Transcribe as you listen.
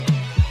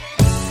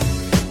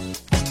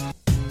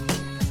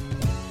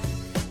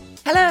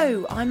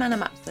Hello, I'm Anna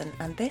Mapson,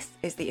 and this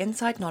is the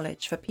Inside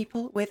Knowledge for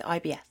people with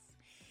IBS.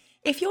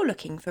 If you're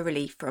looking for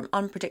relief from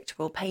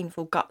unpredictable,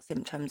 painful gut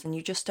symptoms and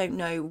you just don't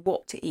know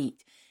what to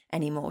eat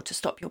anymore to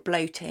stop your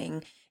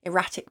bloating,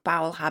 erratic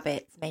bowel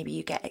habits, maybe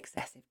you get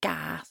excessive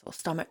gas or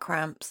stomach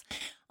cramps,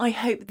 I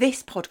hope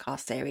this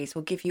podcast series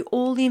will give you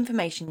all the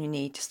information you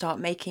need to start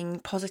making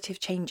positive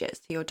changes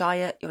to your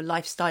diet, your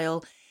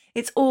lifestyle.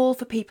 It's all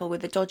for people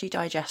with a dodgy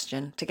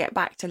digestion to get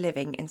back to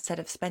living instead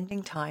of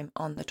spending time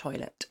on the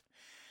toilet.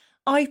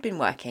 I've been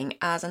working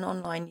as an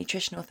online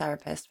nutritional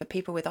therapist for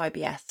people with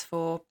IBS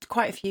for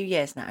quite a few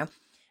years now,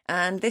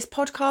 and this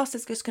podcast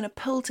is just going to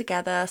pull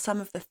together some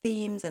of the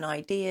themes and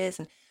ideas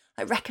and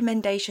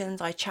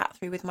recommendations I chat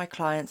through with my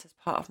clients as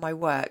part of my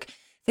work,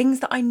 things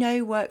that I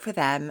know work for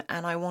them,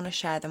 and I want to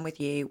share them with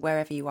you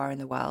wherever you are in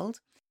the world.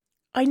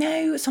 I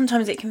know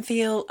sometimes it can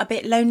feel a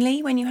bit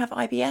lonely when you have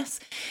IBS,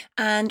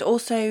 and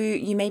also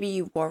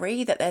you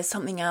worry that there's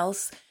something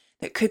else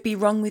that could be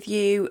wrong with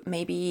you.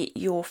 Maybe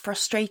you're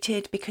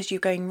frustrated because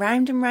you're going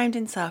round and round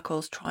in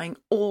circles trying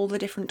all the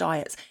different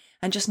diets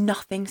and just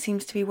nothing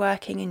seems to be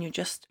working and you're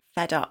just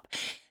fed up.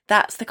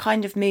 That's the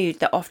kind of mood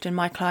that often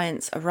my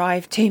clients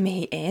arrive to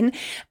me in,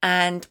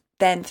 and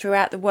then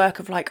throughout the work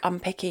of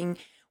unpicking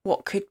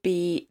what could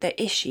be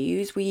the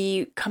issues,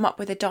 we come up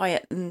with a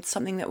diet and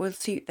something that will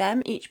suit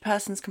them. Each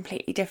person's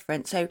completely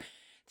different. So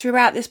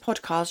throughout this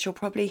podcast, you'll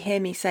probably hear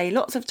me say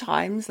lots of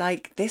times,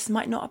 this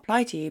might not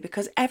apply to you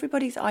because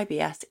everybody's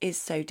IBS is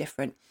so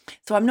different.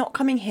 So I'm not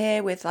coming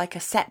here with a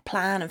set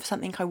plan of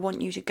something I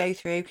want you to go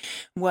through,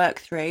 work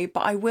through,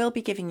 but I will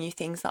be giving you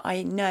things that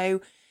I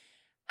know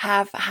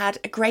have had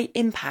a great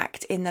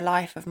impact in the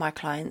life of my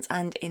clients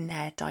and in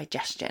their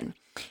digestion.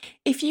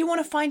 If you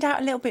want to find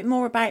out a little bit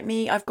more about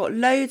me, I've got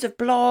loads of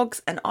blogs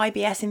and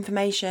IBS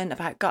information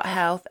about gut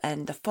health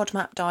and the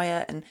FODMAP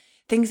diet and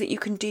things that you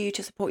can do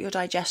to support your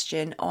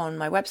digestion on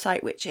my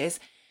website, which is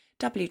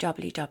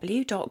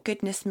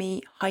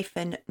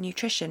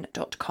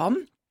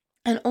www.goodnessme-nutrition.com.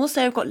 And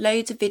also I've got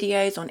loads of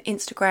videos on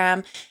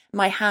Instagram.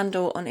 My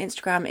handle on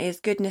Instagram is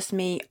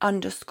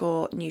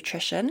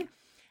goodnessme_nutrition.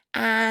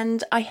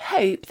 And I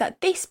hope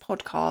that this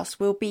podcast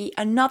will be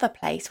another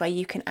place where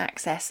you can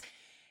access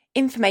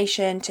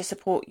information to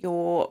support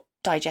your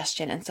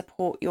digestion and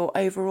support your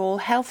overall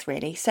health,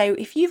 really. So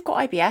if you've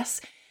got IBS,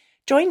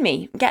 join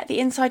me, get the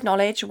inside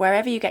knowledge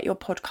wherever you get your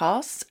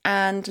podcasts,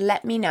 and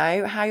let me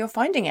know how you're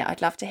finding it.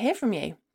 I'd love to hear from you.